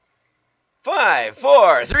5,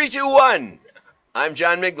 4, 3, 2, 1. I'm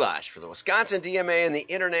John Miglash for the Wisconsin DMA and the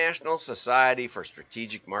International Society for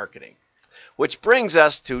Strategic Marketing. Which brings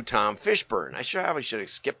us to Tom Fishburne. I probably should have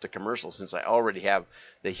skipped the commercial since I already have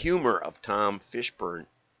the humor of Tom Fishburne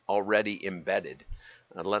already embedded.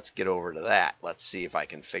 Let's get over to that. Let's see if I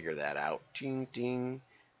can figure that out. Ding, ding.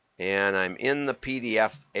 And I'm in the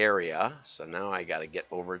PDF area, so now I got to get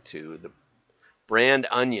over to the brand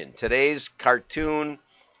Onion. Today's cartoon,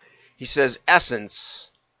 he says, essence,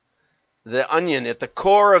 the onion, at the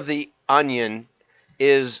core of the onion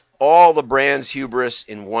is all the brand's hubris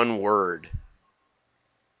in one word.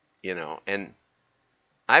 You know, and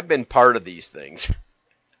I've been part of these things.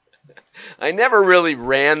 I never really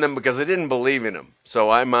ran them because I didn't believe in them. So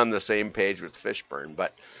I'm on the same page with Fishburne.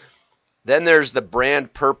 But then there's the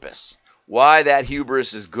brand purpose, why that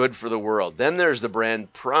hubris is good for the world. Then there's the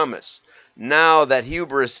brand promise. Now that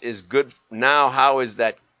hubris is good. Now how is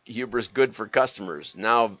that hubris good for customers?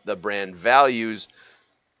 Now the brand values,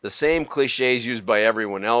 the same cliches used by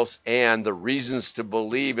everyone else, and the reasons to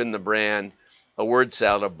believe in the brand. A word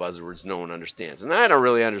salad of buzzwords no one understands. And I don't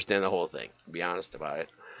really understand the whole thing, to be honest about it.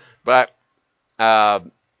 But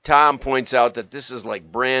Tom points out that this is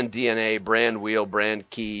like brand DNA, brand wheel, brand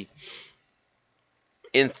key.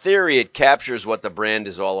 In theory, it captures what the brand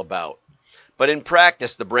is all about. But in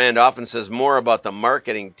practice, the brand often says more about the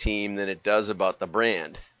marketing team than it does about the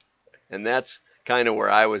brand. And that's kind of where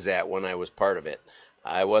I was at when I was part of it.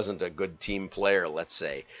 I wasn't a good team player, let's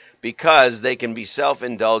say, because they can be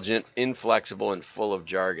self-indulgent, inflexible, and full of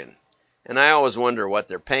jargon. And I always wonder what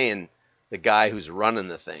they're paying the guy who's running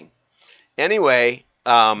the thing. Anyway,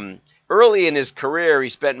 early in his career, he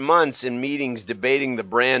spent months in meetings debating the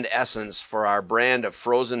brand essence for our brand of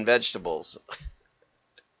frozen vegetables.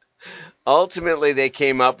 Ultimately, they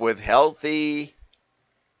came up with Healthy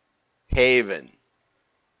Haven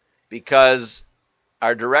because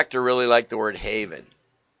our director really liked the word haven.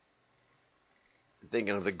 I'm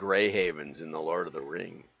thinking of the Grey Havens in the Lord of the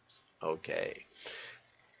Rings. Okay.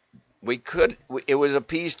 It was a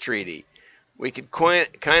peace treaty. We could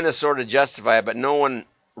kind of sort of justify it, but no one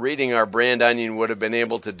reading our brand Onion would have been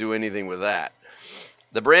able to do anything with that.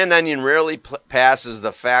 The brand Onion rarely passes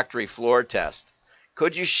the factory floor test.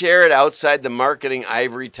 Could you share it outside the marketing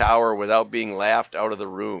ivory tower without being laughed out of the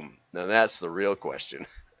room? Now that's the real question.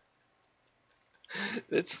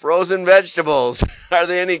 It's frozen vegetables. Are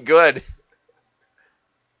they any good?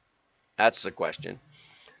 That's the question.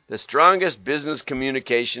 The strongest business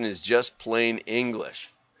communication is just plain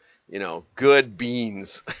English. You know, good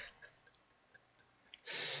beans.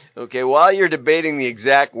 Okay, while you're debating the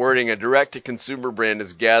exact wording, a direct-to-consumer brand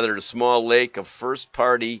has gathered a small lake of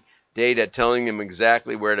first-party data telling them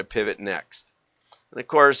exactly where to pivot next. And of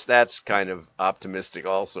course, that's kind of optimistic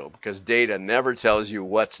also, because data never tells you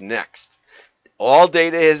what's next. All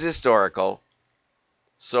data is historical.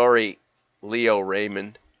 Sorry, Leo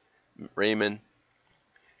Raymond.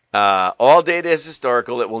 All data is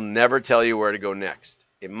historical. It will never tell you where to go next.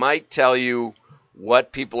 It might tell you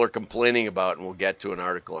what people are complaining about, and we'll get to an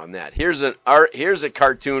article on that. Here's a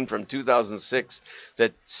cartoon from 2006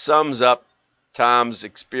 that sums up Tom's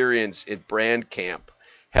experience at brand camp.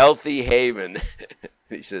 Healthy Haven.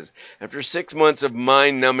 He says, after 6 months of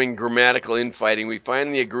mind-numbing grammatical infighting, we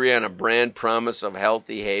finally agree on a brand promise of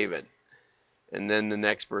Healthy Haven. And then the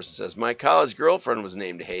next person says, my college girlfriend was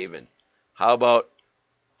named Haven. How about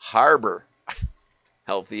Harbor?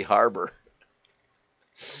 Healthy Harbor.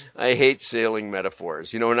 I hate sailing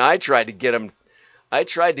metaphors. You know, and I tried to get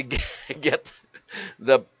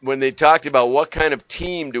when they talked about what kind of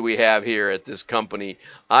team do we have here at this company,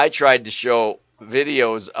 I tried to show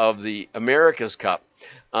videos of the America's Cup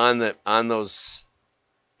on those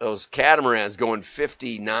catamarans going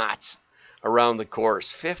 50 knots around the course,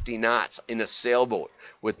 50 knots in a sailboat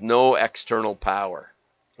with no external power,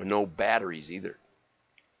 or no batteries either.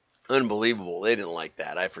 Unbelievable. They didn't like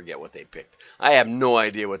that. I forget what they picked. I have no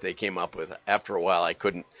idea what they came up with. After a while,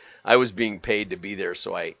 I was being paid to be there,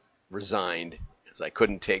 so I resigned because I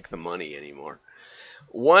couldn't take the money anymore.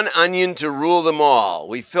 One onion to rule them all.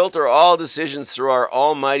 We filter all decisions through our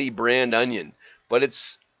almighty brand Onion, but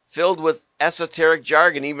it's filled with esoteric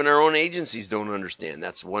jargon even our own agencies don't understand.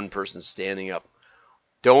 That's one person standing up.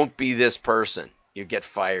 Don't be this person. You get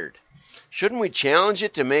fired. Shouldn't we challenge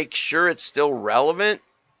it to make sure it's still relevant?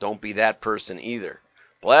 Don't be that person either.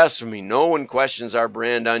 Blasphemy. No one questions our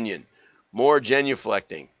brand Onion. More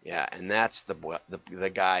genuflecting. Yeah, and that's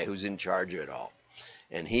the guy who's in charge of it all.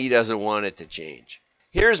 And he doesn't want it to change.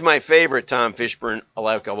 Here's my favorite Tom Fishburne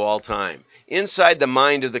like of all time. Inside the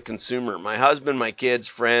mind of the consumer. My husband, my kids,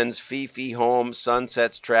 friends, Fifi, home,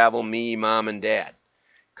 sunsets, travel, me, mom, and dad.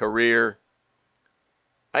 Career,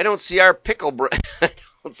 I don't see our I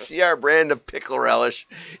don't see our brand of pickle relish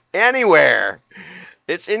anywhere.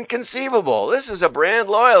 It's inconceivable. This is a brand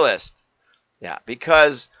loyalist. Yeah,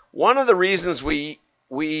 because one of the reasons we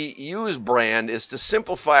use brand is to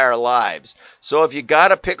simplify our lives. So if you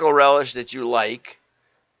got a pickle relish that you like,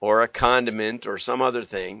 or a condiment or some other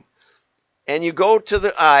thing, and you go to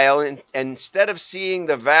the aisle and instead of seeing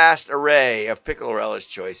the vast array of pickle relish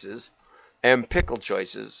choices and pickle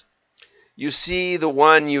choices, you see the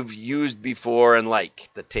one you've used before and like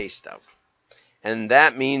the taste of. And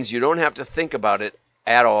that means you don't have to think about it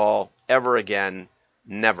at all, ever again,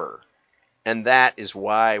 never. And that is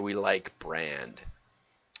why we like brand.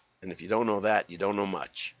 And if you don't know that, you don't know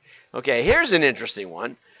much. Okay, here's an interesting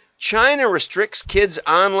one. China restricts kids'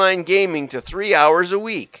 online gaming to 3 hours a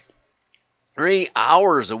week. 3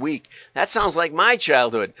 hours a week. That sounds like my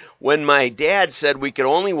childhood when my dad said we could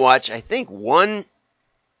only watch, I think, one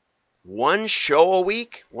show a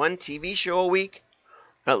week, one TV show a week.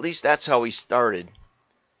 At least that's how we started.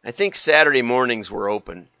 I think Saturday mornings were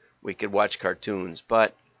open. We could watch cartoons,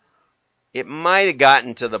 but it might have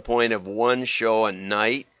gotten to the point of one show a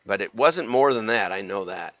night, but it wasn't more than that. I know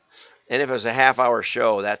that. And if it was a half-hour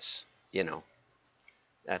show, that's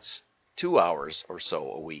 2 hours or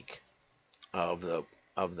so a week of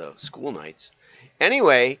the school nights.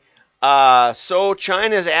 Anyway, so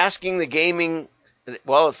China's asking the gaming.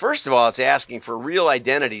 Well, first of all, it's asking for real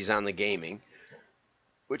identities on the gaming,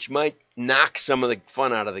 which might knock some of the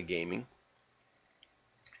fun out of the gaming.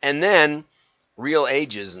 And then real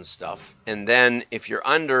ages and stuff. And then if you're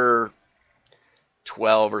under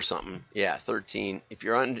 12 or something, 13. If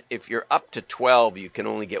you're up to 12, you can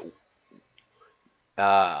only get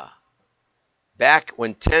back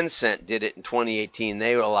when Tencent did it in 2018,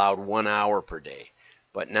 they allowed 1 hour per day.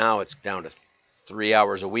 But now it's down to 3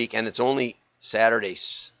 hours a week, and it's only Friday,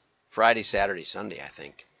 Saturday, Sunday, I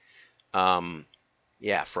think.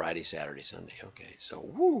 Friday, Saturday, Sunday. Okay,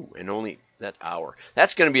 so and only that hour.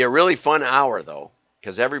 That's going to be a really fun hour, though,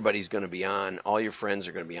 because everybody's going to be on. All your friends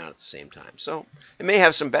are going to be on at the same time. So it may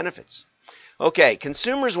have some benefits. Okay,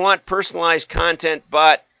 consumers want personalized content,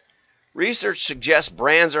 but research suggests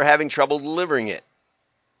brands are having trouble delivering it.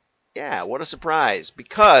 Yeah, what a surprise,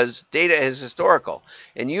 because data is historical.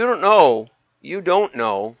 And you don't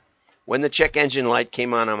know when the check engine light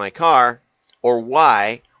came on my car, or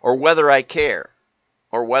why, or whether I care,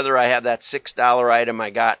 or whether I have that $6 item I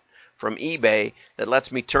got from eBay that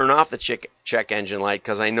lets me turn off the check engine light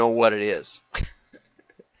because I know what it is.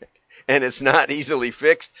 And it's not easily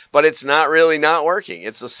fixed, but it's not really not working.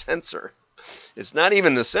 It's a sensor. It's not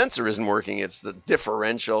even the sensor isn't working. It's the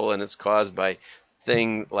differential, and it's caused by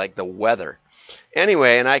thing like the weather.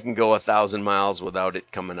 Anyway, and I can go 1,000 miles without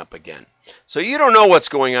it coming up again. So you don't know what's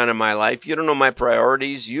going on in my life. You don't know my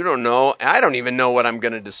priorities. You don't know. I don't even know what I'm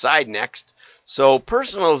going to decide next. So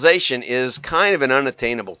personalization is kind of an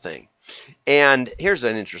unattainable thing. And here's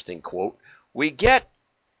an interesting quote. We get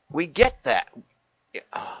that.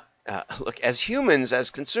 Look, as humans,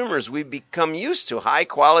 as consumers, we've become used to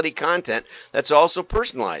high-quality content that's also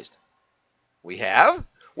personalized. We have?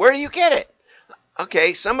 Where do you get it?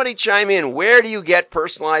 Okay, somebody chime in. Where do you get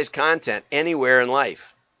personalized content anywhere in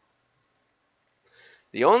life?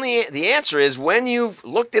 The answer is when you've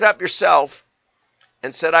looked it up yourself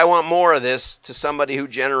and said, I want more of this, to somebody who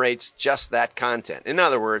generates just that content. In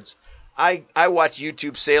other words, I watch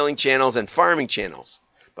YouTube sailing channels and farming channels,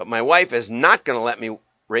 but my wife is not going to let me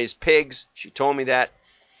raise pigs. She told me that.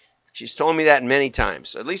 She's told me that many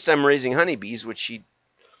times. At least I'm raising honeybees, which she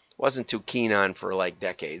wasn't too keen on for like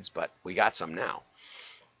decades, but we got some now.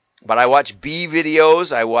 But I watch bee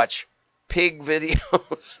videos, I watch pig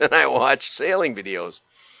videos, and I watch sailing videos.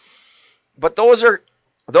 But those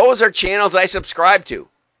are channels I subscribe to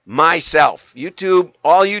myself.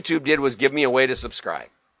 All YouTube did was give me a way to subscribe,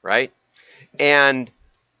 right? And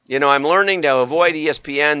I'm learning to avoid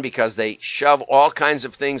ESPN because they shove all kinds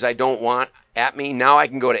of things I don't want at me. Now I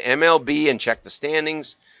can go to MLB and check the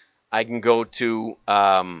standings. I can go to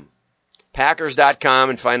Packers.com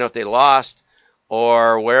and find out they lost,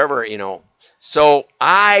 or wherever, So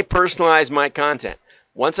I personalize my content.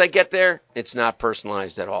 Once I get there, it's not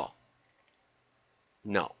personalized at all.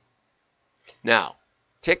 No. Now,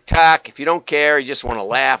 TikTok, if you don't care, you just want to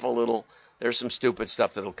laugh a little, there's some stupid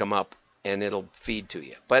stuff that'll come up and it'll feed to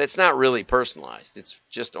you. But it's not really personalized. It's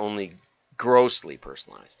just only grossly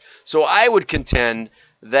personalized. So I would contend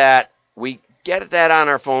that we get that on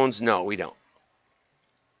our phones. No, we don't.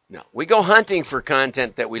 No. We go hunting for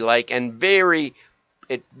content that we like, and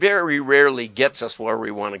it very rarely gets us where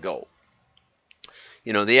we want to go.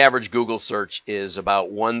 The average Google search is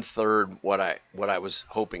about 1/3 what I was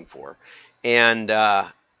hoping for. And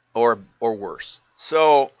or worse.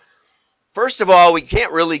 So first of all, we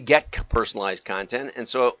can't really get personalized content, and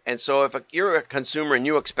so if you're a consumer and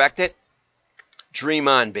you expect it, dream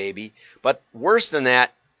on, baby. But worse than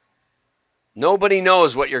that, nobody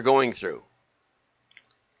knows what you're going through,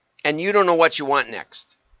 and you don't know what you want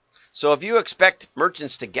next. So if you expect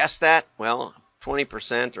merchants to guess that, well,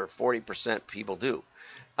 20% or 40% people do.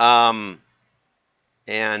 And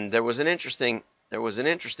there was an interesting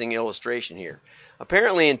illustration here.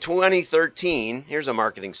 Apparently in 2013, here's a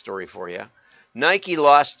marketing story for you. Nike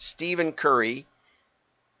lost Stephen Curry,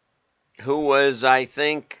 who was, I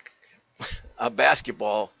think, a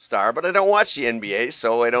basketball star, but I don't watch the NBA,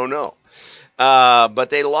 so I don't know. But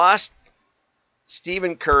they lost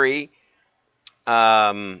Stephen Curry,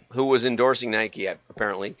 who was endorsing Nike,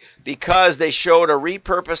 apparently, because they showed a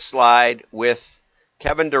repurposed slide with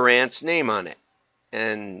Kevin Durant's name on it.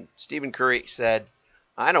 And Stephen Curry said,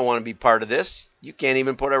 I don't want to be part of this. You can't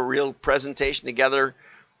even put a real presentation together,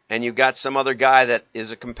 and you've got some other guy that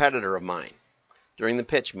is a competitor of mine during the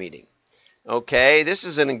pitch meeting. Okay, this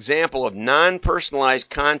is an example of non-personalized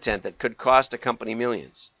content that could cost a company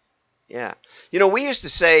millions. Yeah. We used to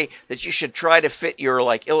say that you should try to fit your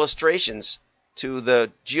illustrations to the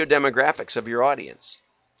geodemographics of your audience.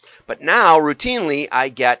 But now, routinely,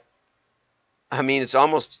 it's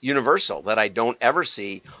almost universal that I don't ever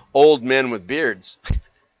see old men with beards.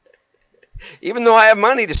 Even though I have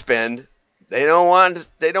money to spend, they don't want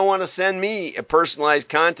to send me a personalized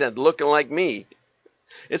content looking like me.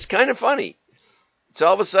 It's kind of funny. It's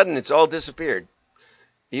all of a sudden it's all disappeared,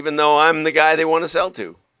 even though I'm the guy they want to sell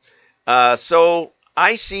to. So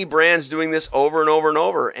I see brands doing this over and over and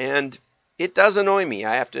over, and it does annoy me,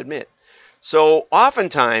 I have to admit. So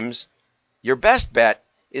oftentimes, your best bet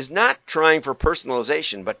is not trying for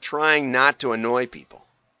personalization, but trying not to annoy people.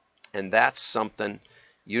 And that's something,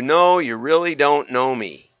 you really don't know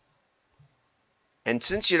me. And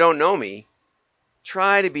since you don't know me,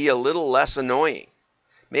 try to be a little less annoying.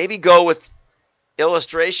 Maybe go with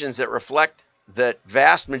illustrations that reflect the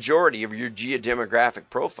vast majority of your geodemographic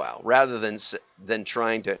profile rather than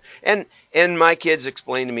trying to. And my kids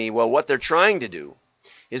explain to me, well, what they're trying to do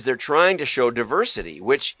is they're trying to show diversity,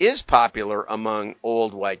 which is popular among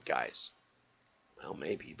old white guys. Well,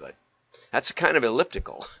 maybe, but that's kind of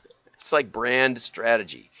elliptical. It's like brand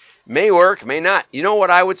strategy. May work, may not. You know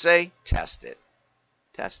what I would say? Test it.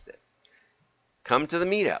 Test it. Come to the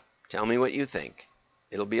meetup. Tell me what you think.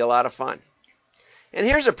 It'll be a lot of fun. And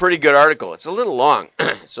here's a pretty good article. It's a little long,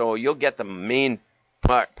 so you'll get the main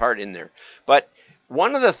part in there. But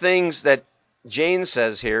one of the things that Jane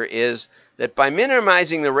says here is that by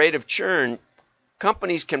minimizing the rate of churn,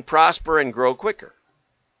 companies can prosper and grow quicker.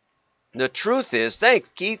 The truth is, thanks,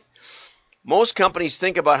 Keith, most companies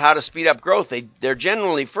think about how to speed up growth. Their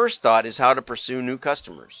generally first thought is how to pursue new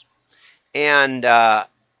customers. And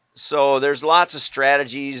so there's lots of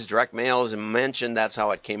strategies. Direct mail is mentioned. That's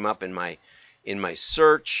how it came up in my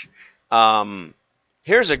search.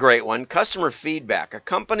 Here's a great one. Customer feedback. A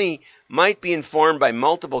company might be informed by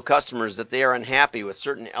multiple customers that they are unhappy with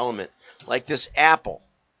certain elements. Like this apple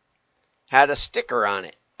had a sticker on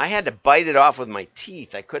it. I had to bite it off with my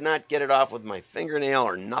teeth. I could not get it off with my fingernail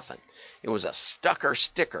or nothing. It was a stucker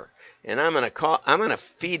sticker. And I'm gonna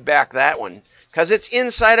feedback that one because it's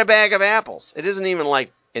inside a bag of apples. It isn't even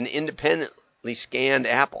like an independently scanned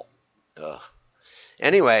apple. Ugh.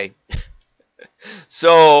 Anyway,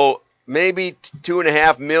 so maybe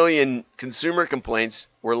 2.5 million consumer complaints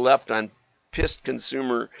were left on pissed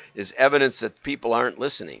consumer is evidence that people aren't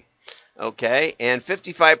listening. Okay, and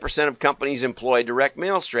 55% of companies employ direct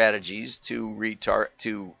mail strategies to reach out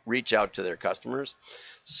to their customers.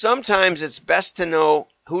 Sometimes it's best to know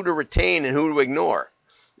who to retain and who to ignore.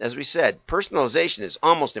 As we said, personalization is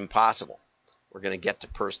almost impossible. We're going to get to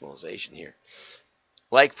personalization here.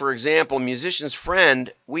 Like, for example, Musician's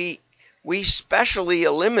Friend, we specially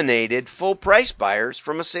eliminated full price buyers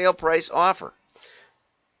from a sale price offer.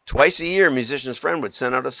 Twice a year, Musician's Friend would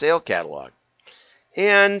send out a sale catalog.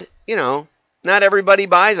 And, not everybody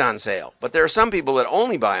buys on sale, but there are some people that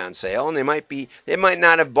only buy on sale, and they might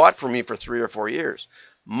not have bought from me for 3 or 4 years.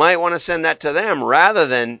 Might want to send that to them rather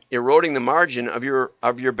than eroding the margin of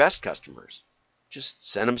your best customers. Just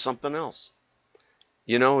send them something else.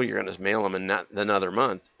 You're going to mail them in another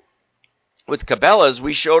month. With Cabela's,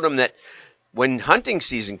 we showed them that when hunting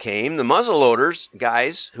season came, the muzzleloaders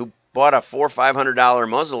guys who bought a $400 or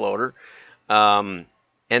 $500 muzzleloader,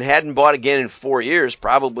 and hadn't bought again in 4 years,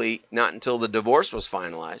 probably not until the divorce was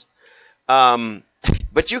finalized.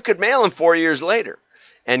 But you could mail them 4 years later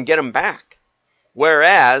and get them back.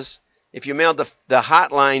 Whereas if you mailed the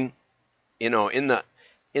hotline, in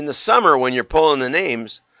the summer when you're pulling the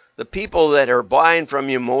names, the people that are buying from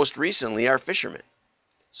you most recently are fishermen.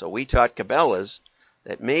 So we taught Cabela's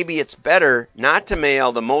that maybe it's better not to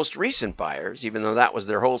mail the most recent buyers, even though that was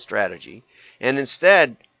their whole strategy, and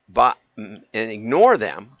instead and ignore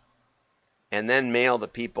them and then mail the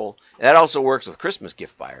people. That also works with Christmas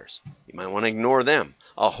gift buyers. You might want to ignore them.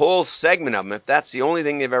 A whole segment of them, if that's the only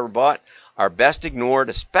thing they've ever bought, are best ignored,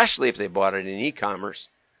 especially if they bought it in e-commerce,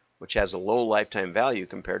 which has a low lifetime value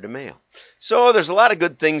compared to mail. So there's a lot of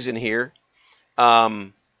good things in here. I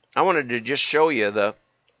wanted to just show you the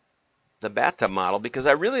bathtub model because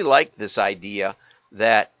I really like this idea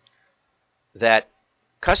that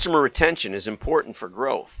customer retention is important for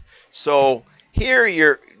growth. So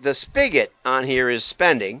here the spigot on here is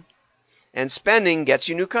spending, and spending gets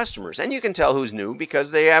you new customers. And you can tell who's new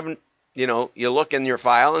because they haven't, you look in your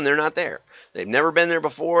file and they're not there. They've never been there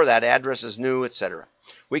before, that address is new, etc.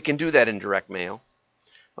 We can do that in direct mail.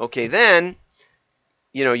 Okay, then,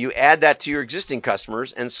 you add that to your existing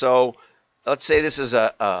customers, and so let's say this is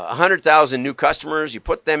 100,000 new customers. You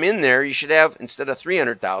put them in there. You should have, instead of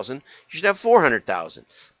 300,000, you should have 400,000.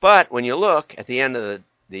 But when you look at the end of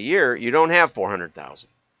the year, you don't have 400,000.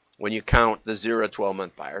 When you count the 0 to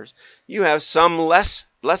 12-month buyers, you have some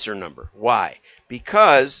lesser number. Why?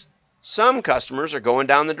 Because some customers are going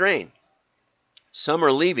down the drain. Some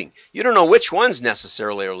are leaving. You don't know which ones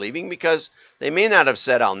necessarily are leaving because they may not have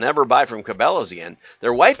said, I'll never buy from Cabela's again.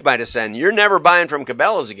 Their wife might have said, you're never buying from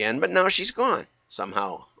Cabela's again, but now she's gone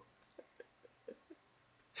somehow.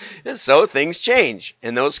 And so things change,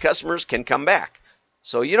 and those customers can come back.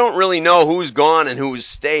 So you don't really know who's gone and who's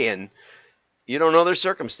staying. You don't know their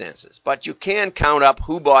circumstances, but you can count up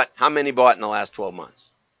how many bought in the last 12 months.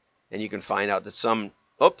 And you can find out that some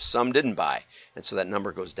didn't buy, and so that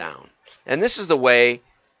number goes down. And this is the way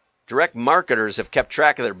direct marketers have kept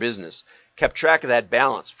track of their business, kept track of that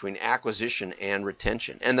balance between acquisition and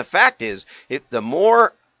retention. And the fact is, if the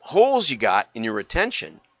more holes you got in your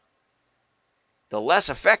retention, the less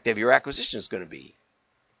effective your acquisition is going to be.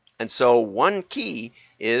 And so one key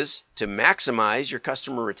is to maximize your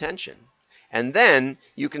customer retention. And then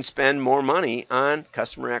you can spend more money on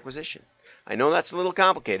customer acquisition. I know that's a little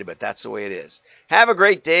complicated, but that's the way it is. Have a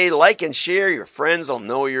great day. Like and share. Your friends will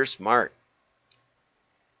know you're smart.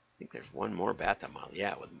 I think there's one more bathtub model.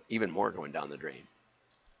 Yeah, with even more going down the drain.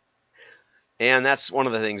 And that's one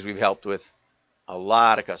of the things we've helped with a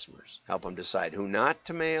lot of customers. Help them decide who not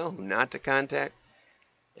to mail, who not to contact,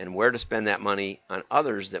 and where to spend that money on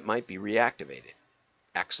others that might be reactivated.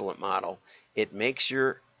 Excellent model. It makes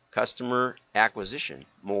your customer acquisition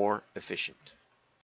more efficient.